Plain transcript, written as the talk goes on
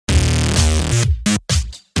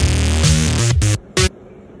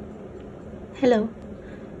Hello.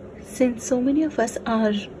 Since so many of us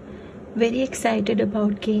are very excited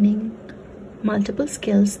about gaining multiple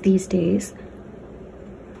skills these days,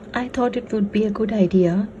 I thought it would be a good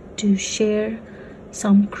idea to share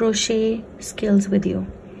some crochet skills with you.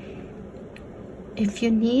 If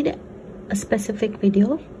you need a specific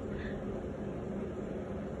video,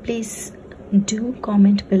 please do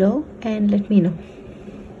comment below and let me know.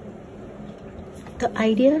 The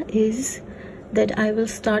idea is that I will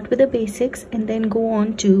start with the basics and then go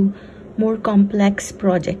on to more complex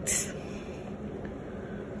projects.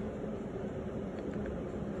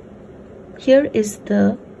 Here is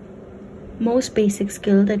the most basic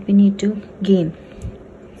skill that we need to gain.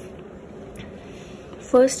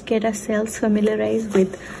 First, get ourselves familiarized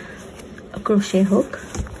with a crochet hook.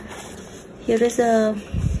 Here is a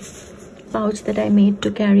pouch that I made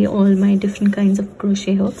to carry all my different kinds of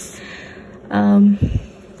crochet hooks.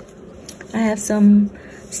 I have some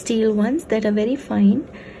steel ones that are very fine.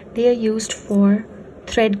 They are used for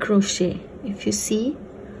thread crochet. If you see,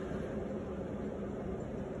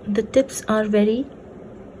 the tips are very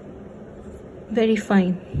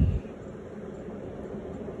fine.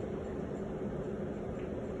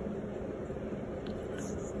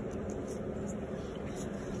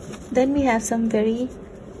 Then we have some very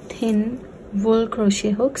thin wool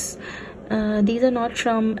crochet hooks. These are not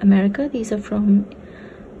from America, these are from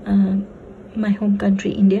my home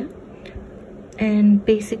country, India. And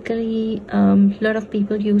basically a lot of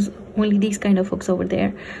people use only these kind of hooks over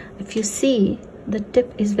there. If you see, the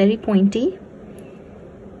tip is very pointy.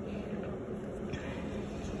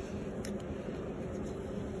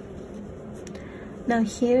 Now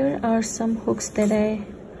here are some hooks that I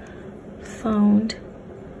found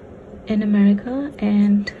in America,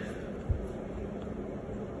 and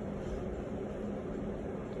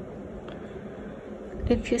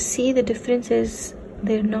if you see, the difference is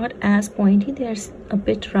they're not as pointy, they're a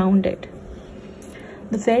bit rounded.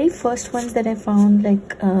 The very first ones that I found,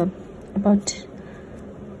 like about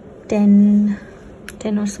 10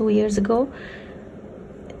 or so years ago,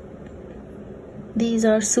 these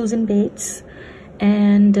are Susan Bates,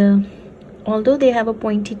 and although they have a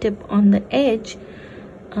pointy tip on the edge,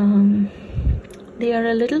 they are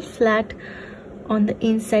a little flat on the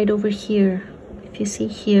inside over here. If you see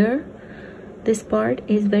here, this part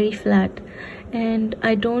is very flat, and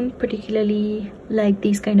I don't particularly like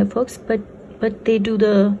these kind of hooks, but they do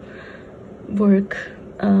the work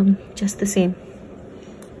just the same.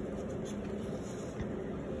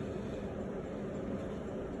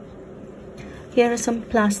 Here are some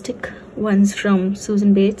plastic ones from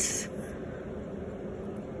Susan Bates.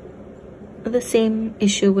 The same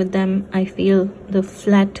issue with them, I feel. The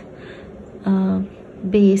flat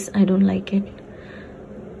base, I don't like it.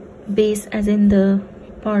 Base as in the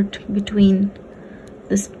part between,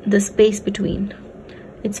 the space between,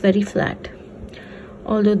 it's very flat.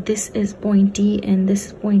 Although this is pointy and this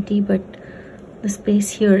is pointy, but the space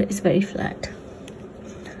here is very flat.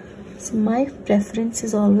 So my preference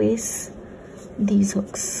is always these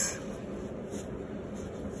hooks.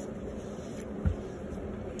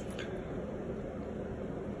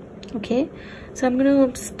 Okay, so I'm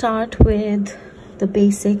gonna start with the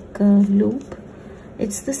basic loop.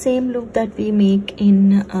 It's the same loop that we make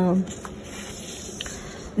in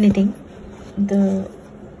knitting, the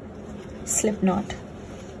slip knot,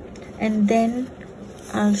 and then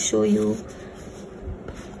I'll show you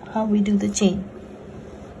how we do the chain.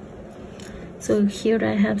 So here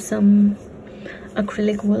I have some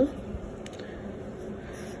acrylic wool.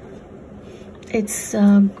 It's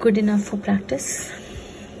good enough for practice.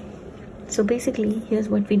 So basically, here's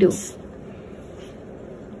what we do.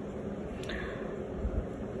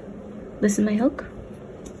 This is my hook.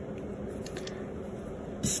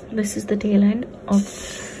 This is the tail end of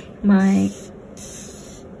my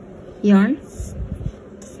yarn.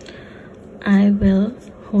 I will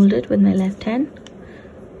hold it with my left hand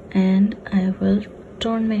and I will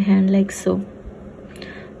turn my hand like so.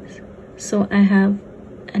 So I have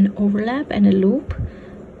an overlap and a loop,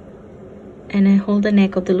 and I hold the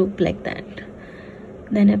neck of the loop like that.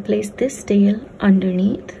 Then I place this tail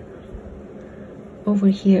underneath over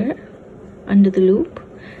here under the loop,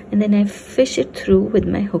 and then I fish it through with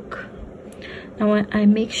my hook. Now I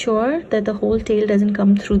make sure that the whole tail doesn't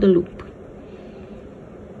come through the loop,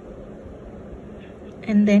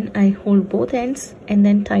 and then I hold both ends and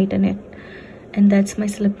then tighten it, and that's my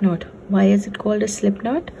slip knot. Why is it called a slip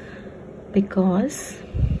knot? Because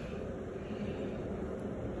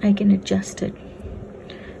I can adjust it.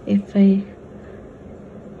 If I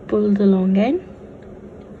pull the long end,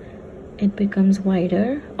 it becomes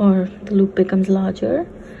wider, or the loop becomes larger.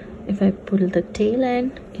 if I pull the tail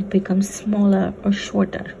end, it becomes smaller or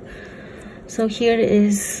shorter. So here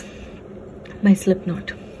is my slip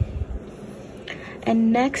knot.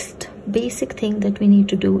 And next basic thing that we need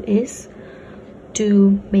to do is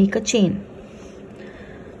to make a chain.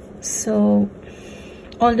 So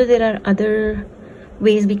although there are other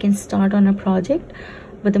ways we can start on a project,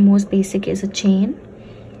 but the most basic is a chain,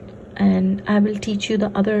 and I will teach you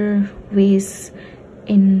the other ways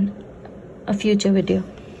in a future video.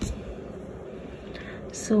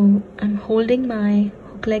 So I'm holding my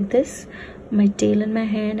hook like this, my tail in my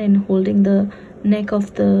hand, and holding the neck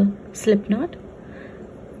of the slip knot.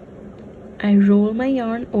 I roll my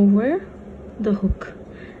yarn over the hook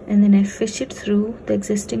and then I fish it through the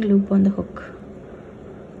existing loop on the hook.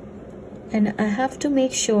 And I have to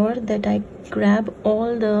make sure that I grab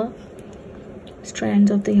all the strands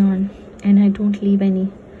of the yarn and I don't leave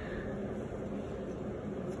any.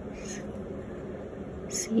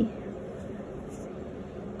 See?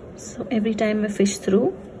 So every time I fish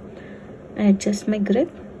through, I adjust my grip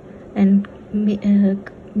and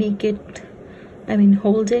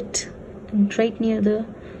hold it right near the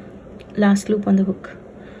last loop on the hook.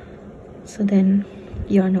 So then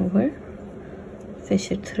yarn over,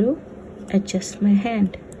 fish it through, adjust my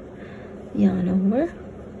hand, yarn over,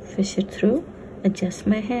 fish it through, adjust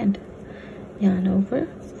my hand, yarn over,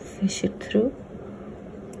 fish it through.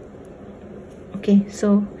 Okay,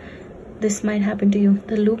 so this might happen to you.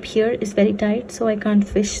 The loop here is very tight, so I can't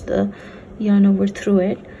fish the yarn over through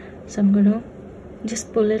it. So I'm gonna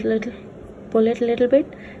just pull it a little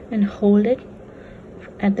bit and hold it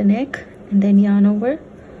at the neck, and then yarn over,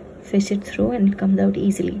 fish it through, and it comes out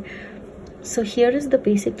easily. So here is the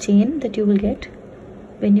basic chain that you will get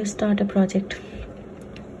when you start a project.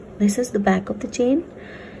 This is the back of the chain,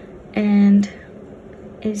 and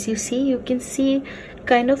as you see, you can see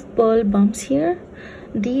kind of pearl bumps here.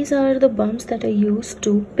 These are the bumps that are used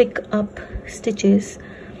to pick up stitches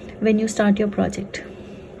when you start your project.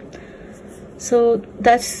 So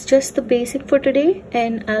that's just the basic for today,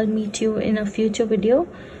 and I'll meet you in a future video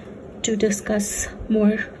to discuss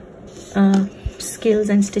more skills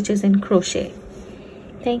and stitches in crochet.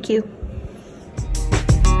 Thank you.